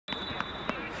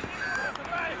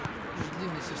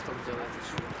если Stoke делает.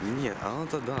 Нет, а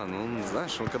он-то да, но он,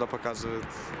 знаешь, он когда показывает,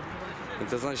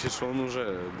 это значит, что он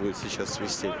уже будет сейчас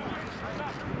свистеть.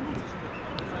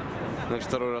 Но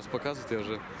второй раз показывает, я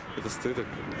уже, это стыд.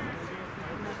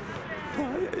 Да,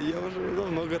 я уже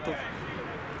давно готов.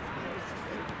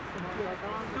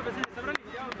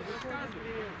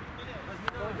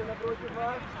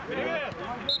 Привет!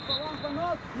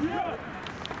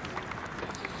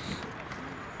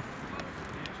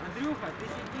 Андрюха, ты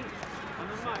сиди. А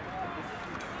ну мать,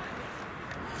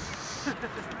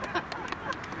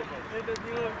 этот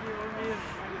неловкий момент.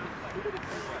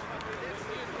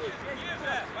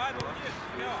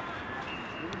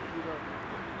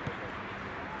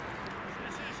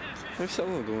 Я все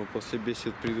равно думаю, после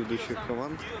бесед предыдущих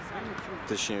команд,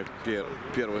 точнее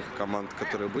первых команд,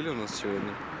 которые были у нас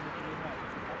сегодня,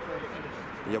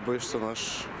 я боюсь, что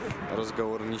наш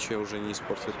разговор ничего уже не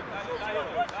испортит.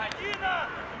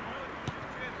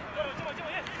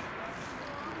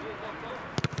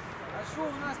 А что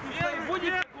у нас не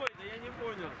будет какой-то? Я не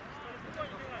понял.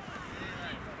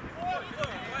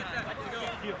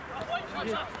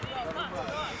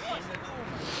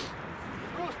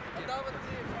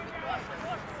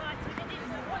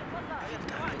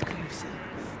 Открылся.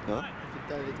 А?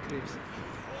 Виталий открылся.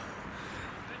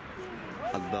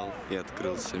 Отдал и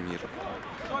открылся мир.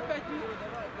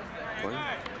 Понял?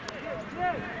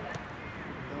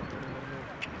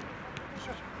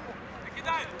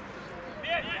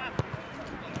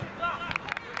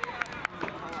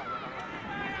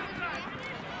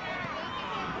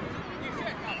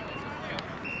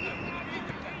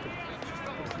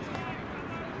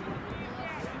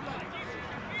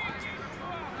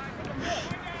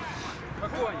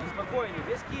 Спокойнее, спокойнее,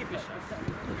 без кипиша.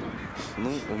 Ну,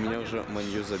 у меня уже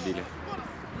манью забили.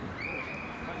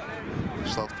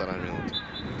 Шла 2 минута.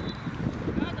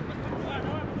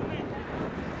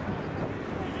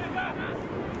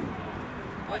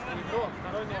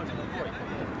 Второй номер.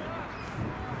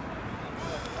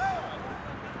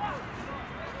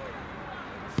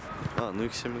 А, ну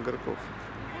их 7 игроков.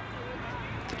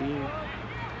 3.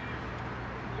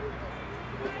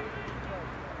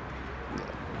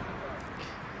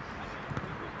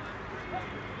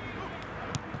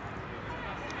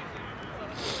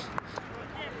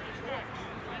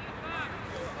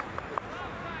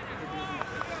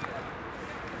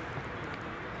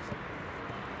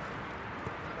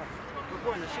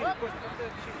 Спокойно, шире, Костя,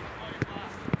 шире.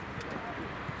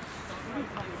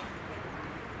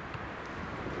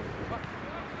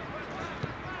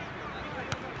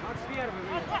 Макс первый.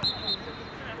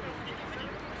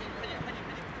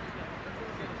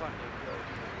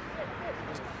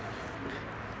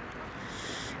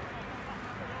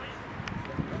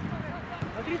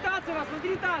 Смотри Тацева,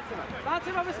 смотри Тацева.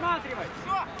 Тацева высматривай.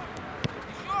 Еще!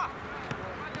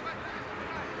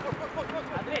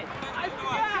 Андрей,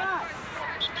 опять!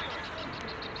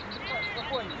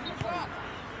 Спокойно.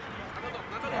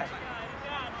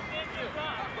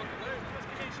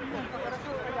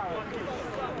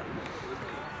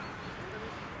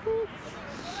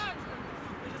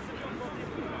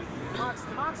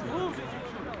 Макс, глубже.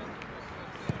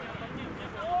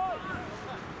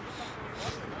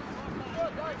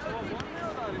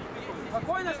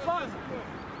 Спокойно, Спас.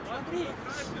 Смотри,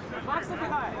 Макс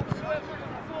набегает.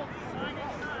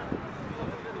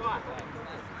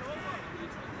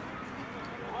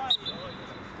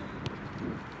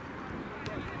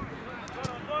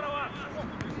 Здорово!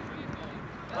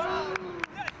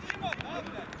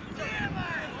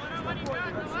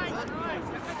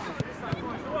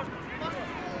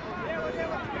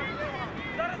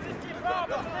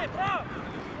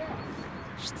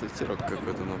 Что ветерок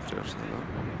какой-то напряжный, да?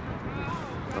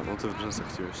 А ну ты в джинсах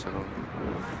тебе все равно.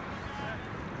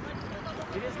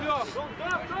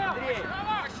 Андрей!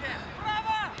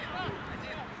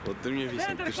 Вот ты мне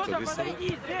объясни, ты что, лесоруб?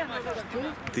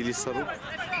 Ты лесоруб?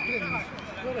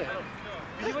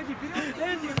 Переводи вперед, в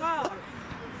центре, мало!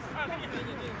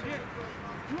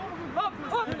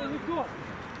 Оп, никто!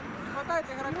 Не хватает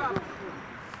игрока!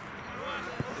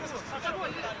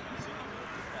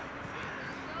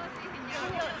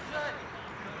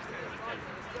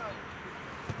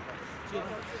 Я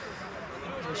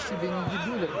тебе не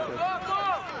дедуля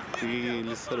какой-то. Ты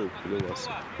лесоруб,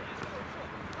 Леваса.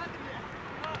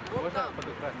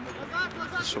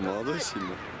 Ты что, молодой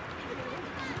сильно?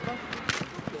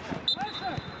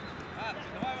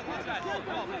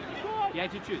 Я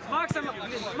чуть-чуть. С Максом!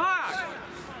 Макс!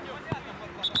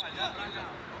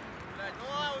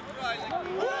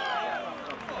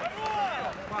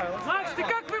 Макс, ты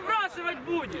как выбрасывать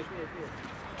будешь?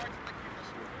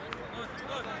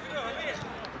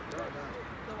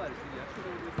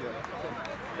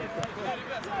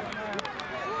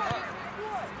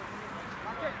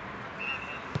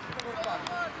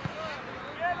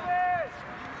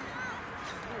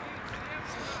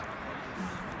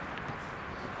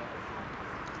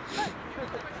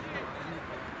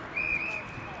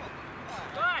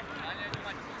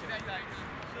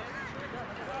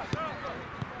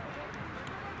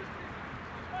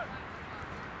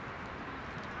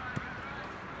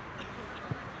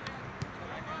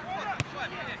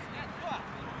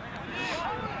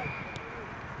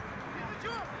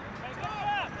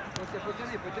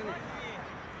 тяни.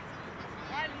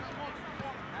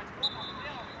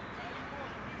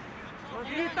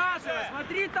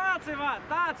 Смотри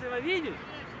Тацева, видишь?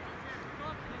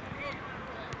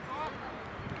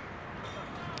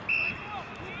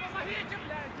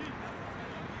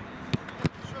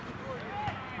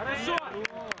 Хорошо.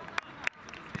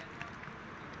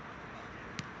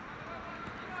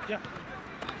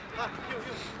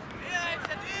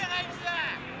 Двигаемся!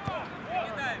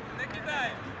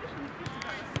 Накидаем!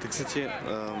 Ты, кстати,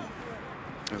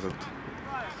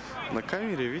 на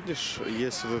камере видишь,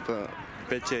 есть вот это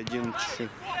 5.1 ч.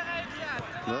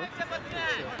 Да?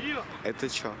 Это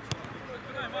что?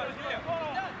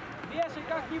 Вешай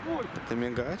как-нибудь. Это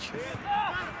мегач?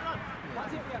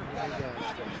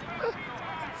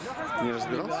 Не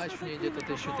разбирался? Мегач мне где-то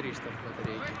 1300 в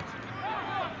батарейке.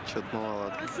 Что-то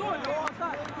маловато.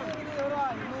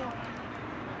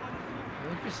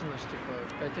 Написано, что типа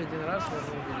 5-1 раз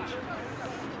можно увеличить.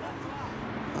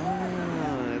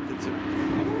 Это типа...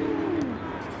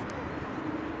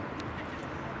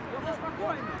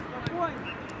 Спокойно.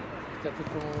 Хотя тут,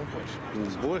 по-моему, больше.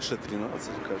 Больше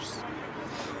 13, кажется.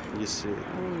 Если...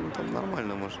 Ну, там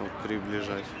нормально можно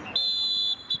приближать.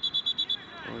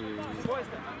 Ой.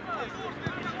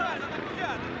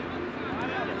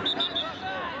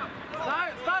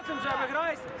 С Тацем же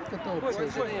обыграйся. Это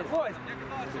опция. Кость.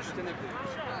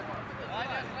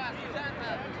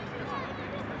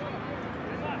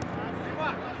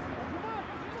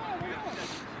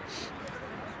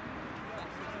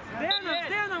 С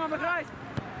Дэном обыграйся.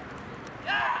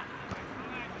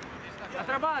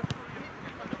 Отрабатывай.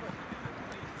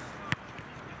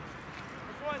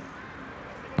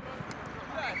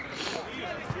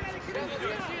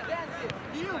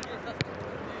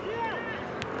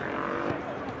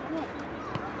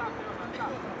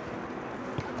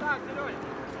 Так, Зелёнь.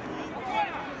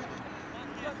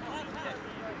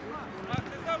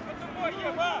 Ты сам по тобой,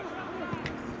 Ева!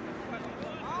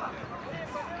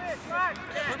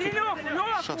 Смотри,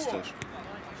 Лёху! Шастаешь.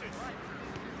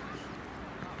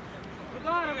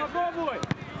 Ударом попробуй!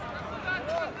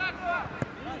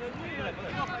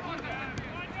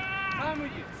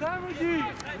 Сам иди!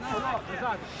 Назад,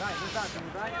 дай, назад ему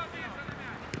дай.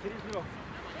 Через Лёху.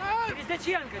 Через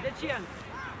Дяченко.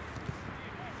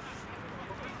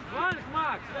 Фланг,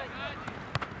 Макс!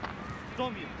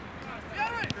 Зомби!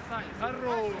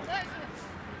 Здорово!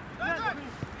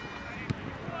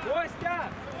 Костя!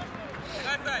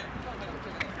 Дай!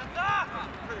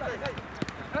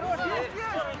 Хорош, есть!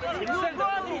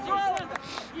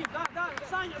 Да,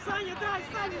 Саня, дай,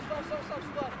 Саня!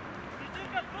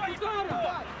 Ударом!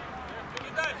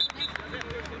 Кидай!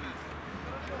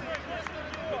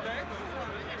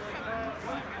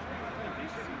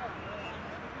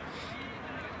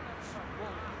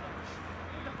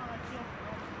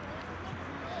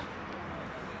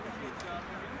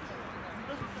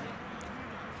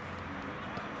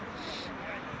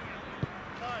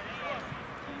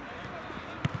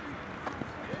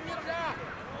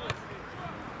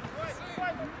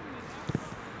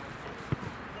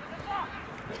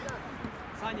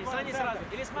 Саня сразу,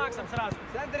 или с Максом сразу.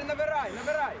 Центр набирай!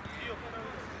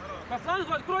 По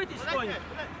флангу откройтесь кто-нибудь.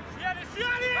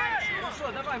 Сели!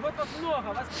 Хорошо, давай, вот вас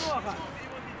много.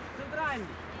 Центральный.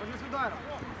 Пошли с ударом!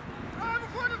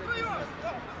 Выходит вдвоем!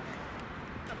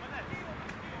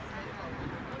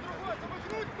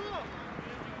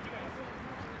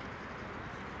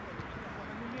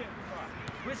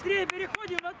 Быстрее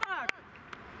переходим в атаку.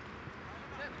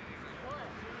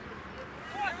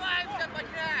 Открываемся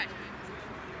поднять!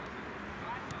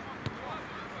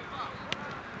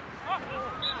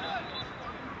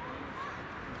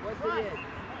 Вот здесь!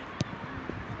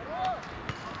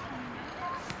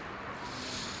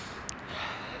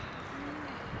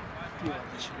 Пиво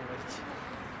начали варить.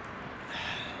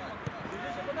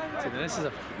 Тебе нравится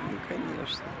запах? Ну,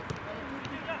 конечно.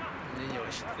 Мне не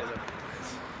очень такая запах.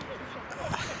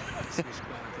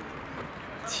 Слишком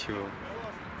Чего?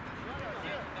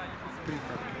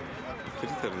 приторно.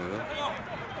 Приторно, да?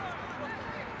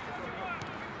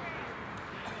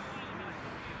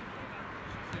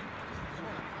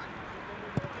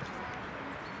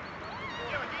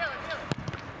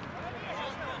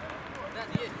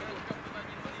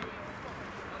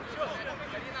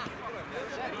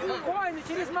 Спокойно,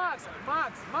 через Макса.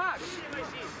 Макс.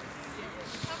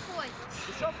 Какой?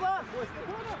 Еще фланг.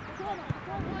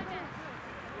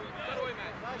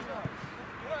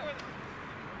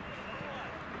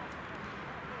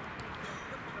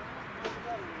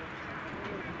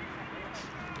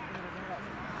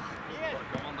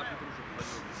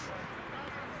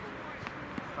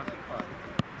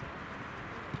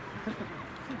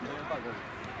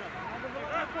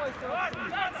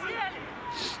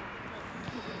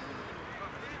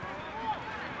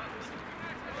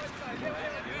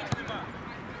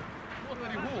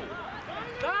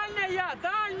 Дальняя!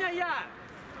 Дальняя!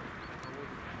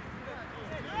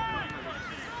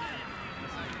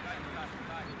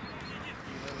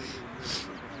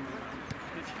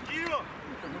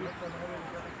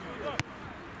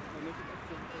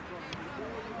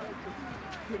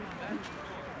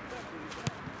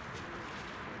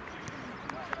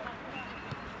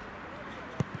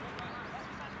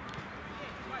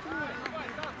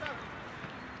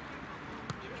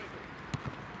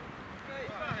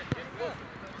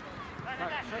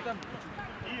 Что там?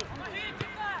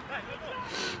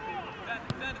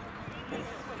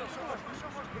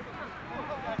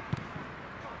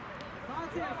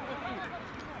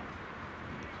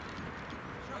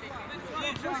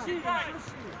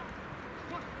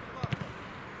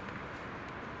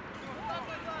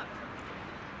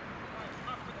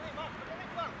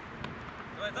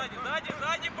 Давай,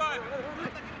 сзади, Павел!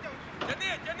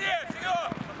 Тяни,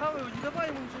 Серег! Махавый, не давай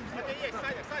ему ничего сделать. Это есть,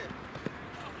 Саня!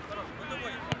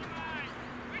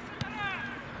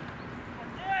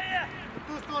 В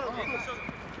ту сторону.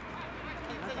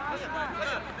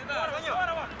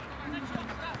 Здорово!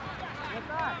 Вот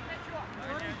так.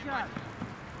 Ну, сейчас.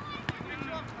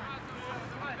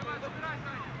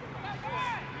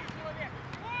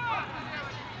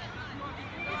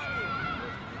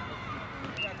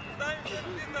 Ставимся,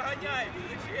 ты загоняешь,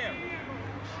 зачем?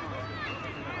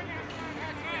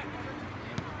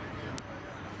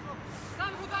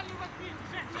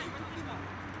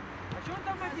 А что он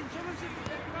там один? Что мы все тут?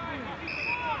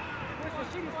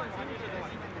 Костя, через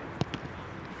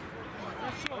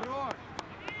Хорошо.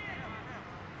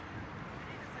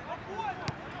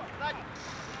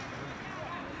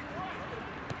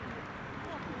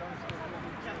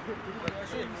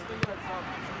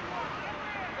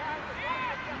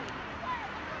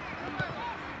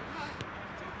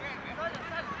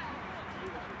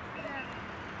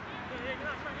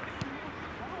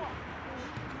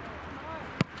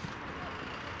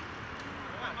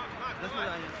 До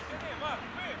свидания.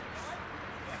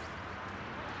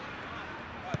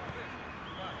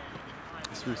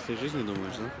 В смысле жизни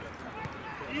думаешь, да?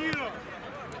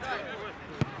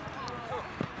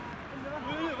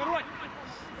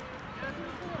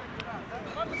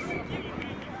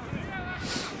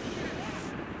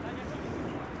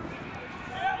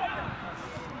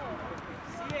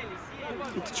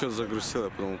 Ты что загрустил, я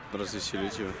подумал,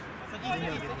 развеселить его.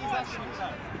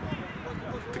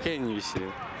 Так я и не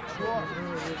веселил.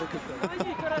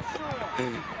 Они хорошо.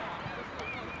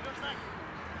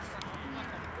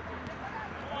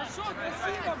 Хорошо,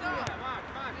 красиво было.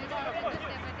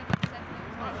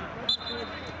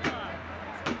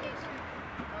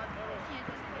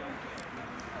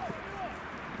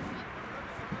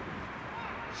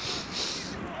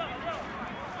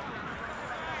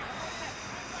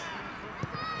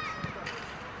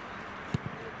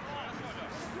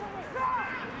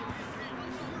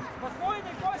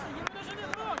 Спокойный, Костя, ему даже не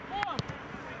знак, вон!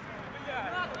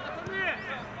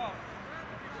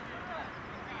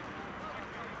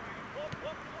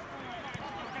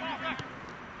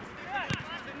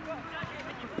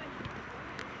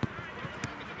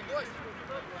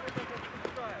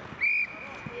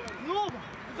 Ну,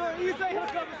 и за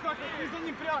игрока выскакивать, и за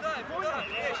ним прятаться, понял?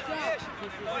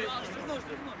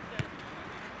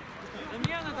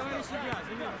 Замена, товарищ судья,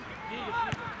 замена.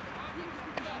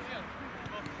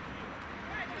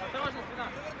 Осторожно, спина.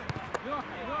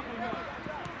 Лёха, Лёха.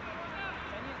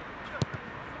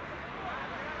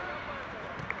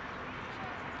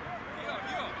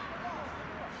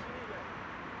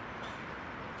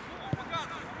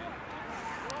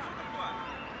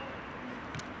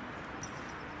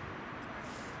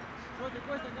 Что ты,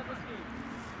 Костя, не отпусти.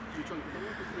 Девчонки,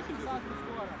 давай посмотрите. Саду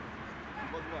скоро.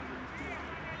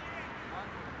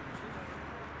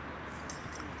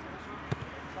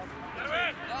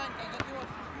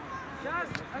 Сейчас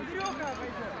Андрюха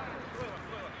пойдет.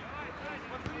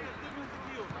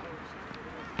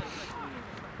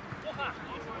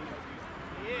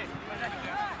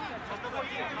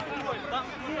 Там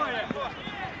двое.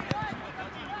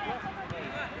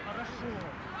 Хорошо.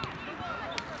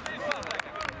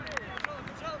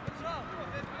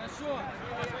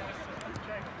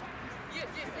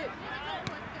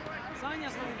 Саня,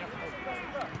 смотри.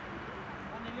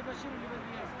 Саня, либо шире, либо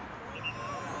вниз.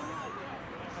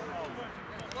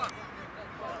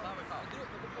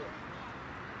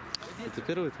 Это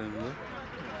первый тайм, да?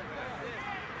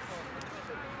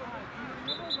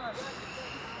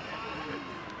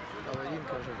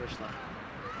 Половинка уже пошла.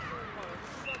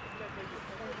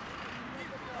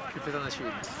 Капитан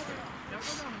очевидность.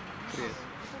 Привет.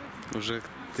 Уже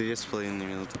 2,5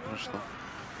 минуты прошло.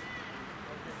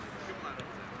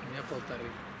 У меня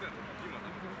 1,5.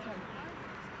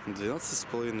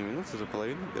 12,5 минут это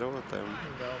половина первого тайма.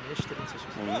 Да, у меня 14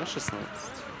 сейчас. У меня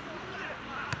 16.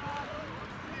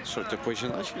 Что, тебя позже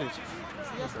начали?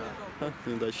 Ха,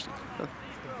 неудачник. Ха.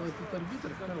 Этот арбитр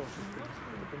хороший, в принципе.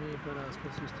 Только мне не понравилось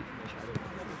консистить вначале.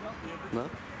 Да?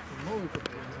 Новый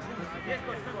какой-то, я не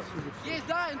знаю, судит. Есть,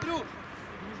 да, Андрюх!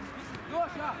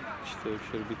 Лёша! Что я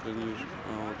вообще арбитра не вижу?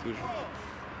 А, вот вижу.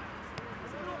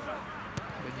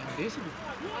 Вы не Андрей сидит?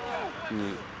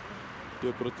 Нет.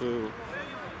 Я про твоего.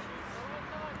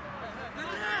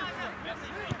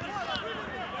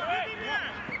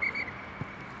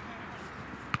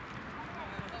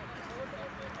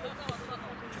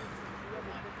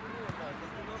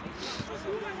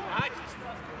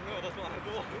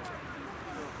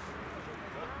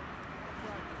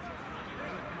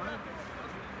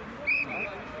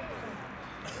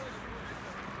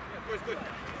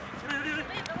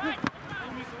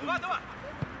 Давай, давай!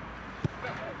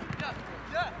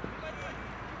 Еще!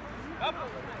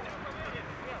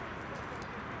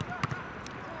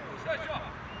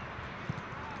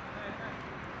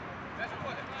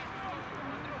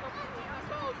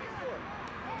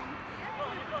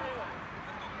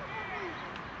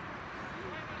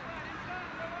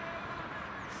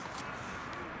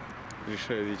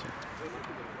 Решаю, Витя.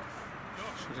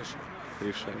 Хорошо.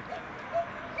 Решай.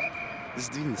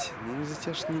 Сдвинься. Ну за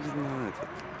тебя ж не видно этот.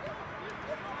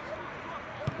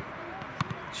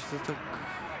 Что-то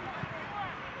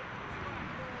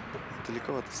так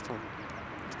далековато стало.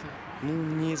 Ну,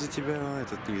 мне из-за тебя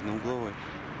этот не видно, угловой.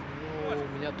 Ну, у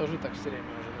меня тоже так все время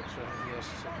уже, так что я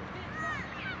сейчас...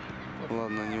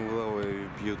 Ладно, они угловые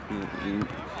бьют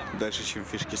дальше, чем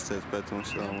фишки стоят, поэтому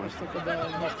все нормально. Просто когда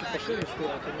ножки пошире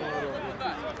стоят, они ровнее.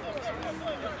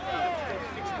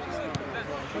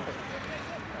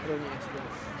 Ровнее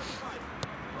стоят.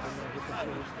 А ноги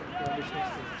пошире стоят. Я обычно их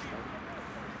тоже ставлю.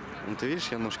 Ну ты видишь,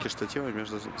 я ножки штатива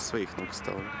между своих ног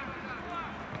ставлю.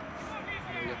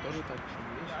 Ну, я тоже так, что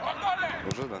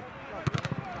видишь? Уже да.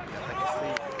 Я так и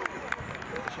стою.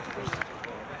 Это сейчас кажется,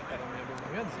 когда у меня был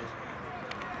момент здесь,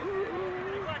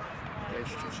 я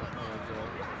еще чуть шагнул сделал.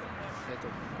 Это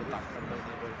вот так, когда не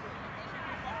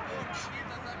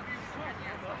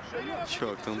был.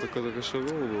 Чувак, там такой только что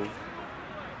гол был.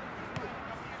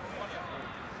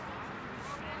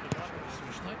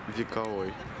 Смешной?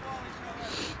 Вековой.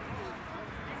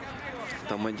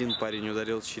 Там один парень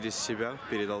ударил через себя,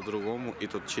 передал другому, и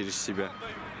тот через себя.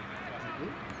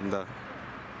 Да.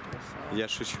 Я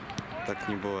шучу. Так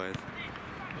не бывает.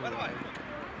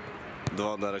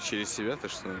 Два удара через себя, ты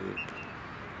что?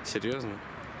 Серьезно?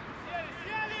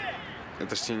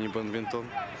 Это ж тебе не бадминтон.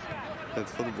 Это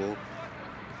футбол.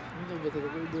 Ну, это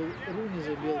такой был Руни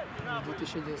забил в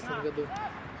 2011 году.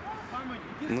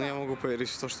 Ну, я могу поверить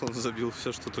в то, что он забил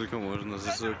все, что только можно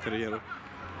за свою карьеру.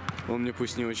 Он мне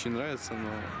пусть не очень нравится, но...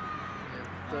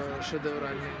 Это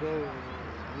шедевральный гол.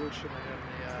 Лучше,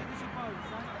 наверное, я...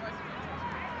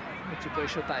 Ну, типа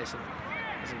еще Тайсон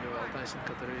забивал. Тайсон,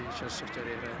 который сейчас в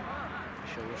Шахтере играет.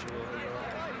 Еще лучше его забивал.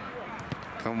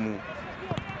 Кому?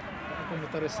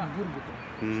 Какому-то Росенбургу.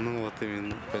 Ну, вот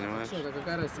именно, понимаешь? Что,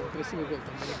 какая разница? Красивый гол,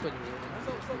 там никто не забил.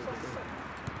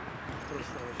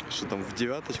 Просто очень... Что там, в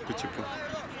девяточку, типа?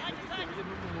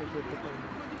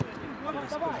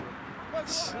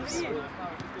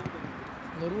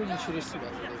 Но Руни через себя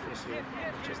забил красиво.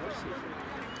 Манчестер Сити.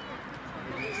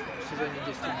 В сезоне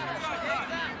 10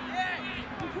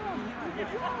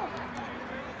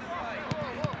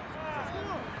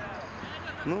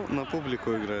 Ну, на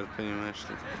публику играют, понимаешь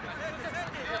ли.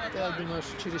 Я думаю,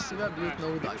 что через себя бьют на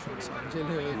удачу, на самом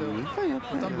деле. Это... Ну,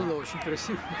 понятно. Там было очень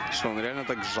красиво. Что, он реально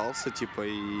так сжался, типа,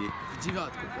 и... В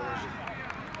девятку положил.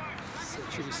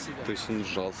 Через себя. То есть он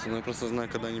сжался. Но я просто знаю,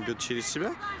 когда они бьют через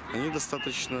себя, они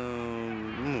достаточно,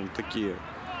 ну, такие...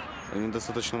 Они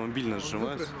достаточно мобильно Он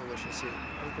сжимаются. выпрыгнул очень сильно.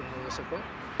 Выпрыгнул высоко.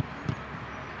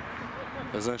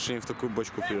 Я знаю, что они в такую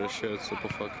бочку превращаются, по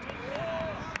факту.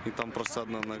 И там просто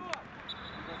одна нога.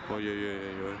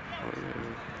 Ой-ой-ой-ой.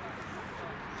 Ой-ой-ой.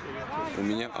 У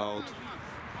меня аут.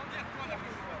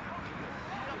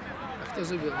 А кто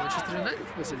забил? Манчестер Юнайтед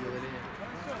кто забил или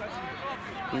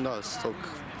нет? Да, Сток.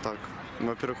 Так.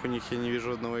 Во-первых, у них я не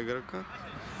вижу одного игрока.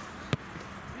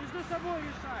 Между собой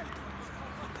решай!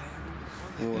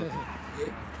 Вот.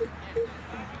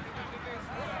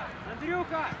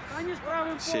 Андрюха, станешь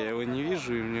правым Все, я полом. его не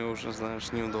вижу, и мне уже,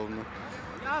 знаешь, неудобно.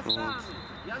 Я Вот. встану.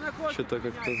 Я на кофе. Что-то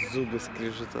как-то зубы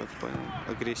скрежетат, понял?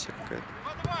 Агрессия какая-то.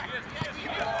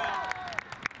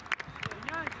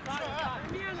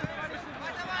 Замена,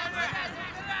 товарищи.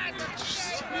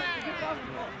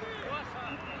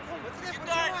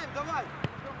 давай!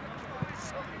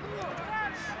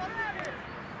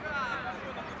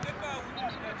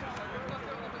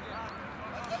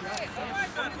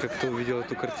 Как-то увидел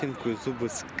эту картинку, и зубы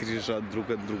скрежат друг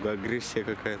от друга, агрессия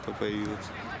какая-то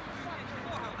появилась.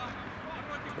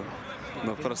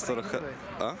 На просторах...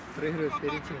 А? Проигрывает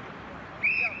Фиорентина.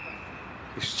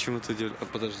 И с чему ты делаешь? А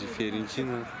подожди,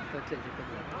 Фиорентина... Это Атлетико.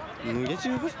 Ну я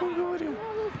тебе потом говорил.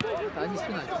 А они с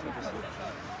пенальти пропустили.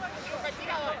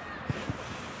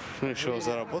 Ну и что,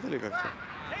 заработали как-то?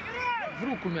 В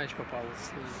руку мяч попал.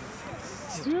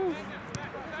 Серьезно?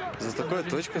 За такое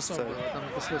точку ставят? Там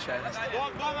это случайность.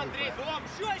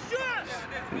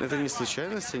 Это не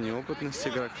случайность, а неопытность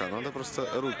игрока. Надо просто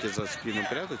руки за спину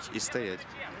прятать и стоять.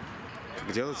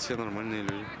 Как делают все нормальные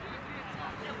люди.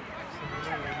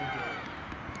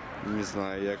 Не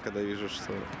знаю, я когда вижу,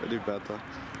 что ребята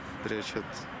прячут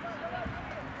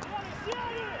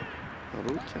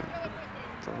руки,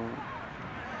 то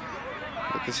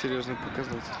это серьезный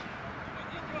показатель.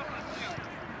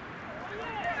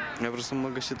 Я просто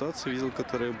много ситуаций видел,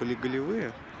 которые были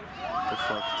голевые, по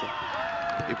факту.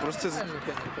 И просто... Правильно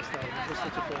пенальти поставили. Просто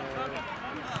типа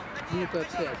глупые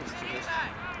обстоятельства есть.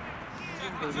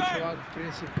 Чувак, в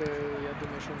принципе, я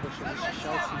думаю, что он больше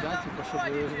защищал себя, типа, чтобы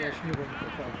мяч в него не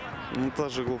попал. Ну,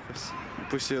 тоже глупость.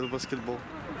 Пусть идет баскетбол.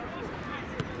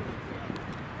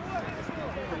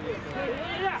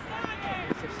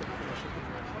 Совсем хорошо.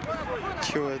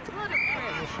 Чего это?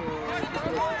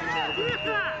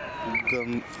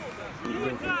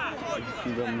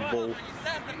 Гандбол.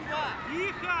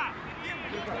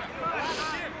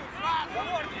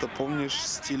 Ты помнишь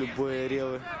стиль боя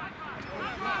Ревы?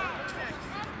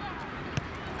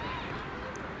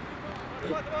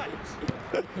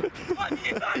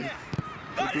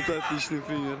 Это отличный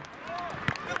пример.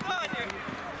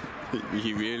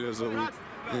 Емеля зовут.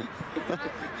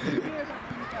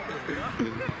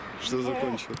 Что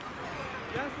закончил?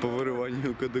 По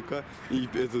вырыванию КДК и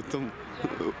этот там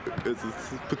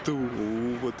ПТУ,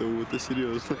 это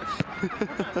серьезно.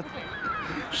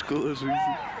 Школа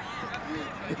жизни.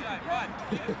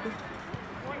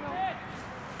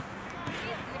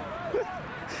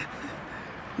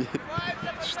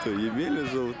 Что, Емеля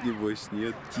зовут, небось?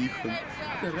 Нет, Тихон.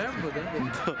 Рэмбо, да?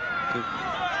 Да.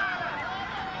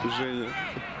 Женя.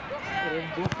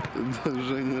 Рэмбо. Да,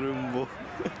 Женя Рэмбо.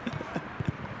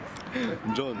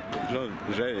 Джон,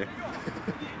 Женя.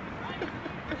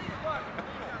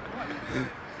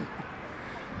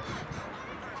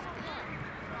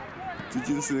 Ты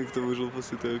единственный, кто выжил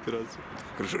после той операции.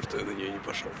 Хорошо, что я на нее не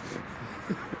пошел.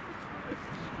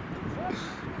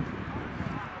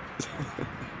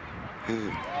 $100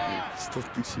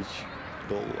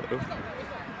 000.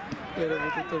 Я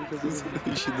работаю только за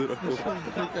Ищи дураков.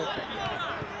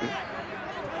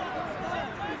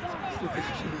 100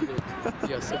 тысяч рублей.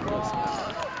 Я согласен.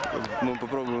 Мы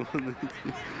попробуем найти.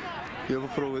 Я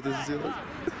попробую это сделать.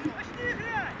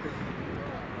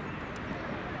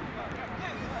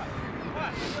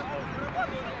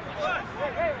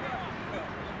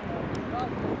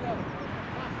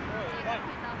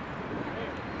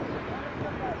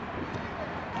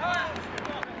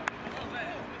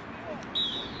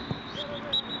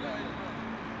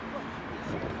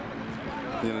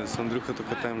 Андрюха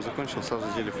только тайм закончил, сразу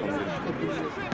телефон говорит.